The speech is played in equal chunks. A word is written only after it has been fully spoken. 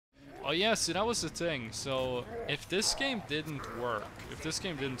Oh yeah, see that was the thing. So if this game didn't work, if this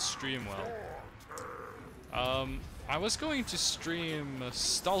game didn't stream well, I was going to stream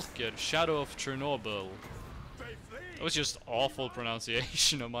Stalker, Shadow of Chernobyl. It was just awful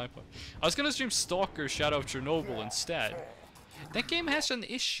pronunciation on my part. I was gonna stream Stalker, Shadow of Chernobyl instead. That game has an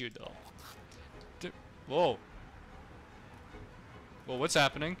issue though. Whoa. Well, what's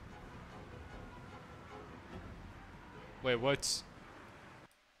happening? Wait, what's...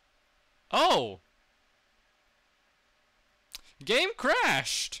 Oh! Game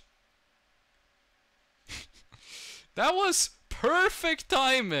crashed! That was perfect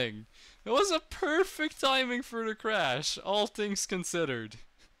timing! It was a perfect timing for the crash, all things considered.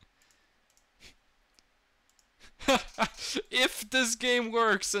 If this game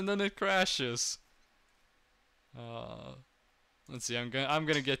works and then it crashes. Let's see, I'm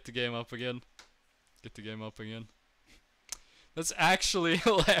gonna get the game up again. Get the game up again. That's actually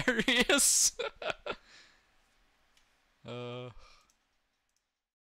hilarious.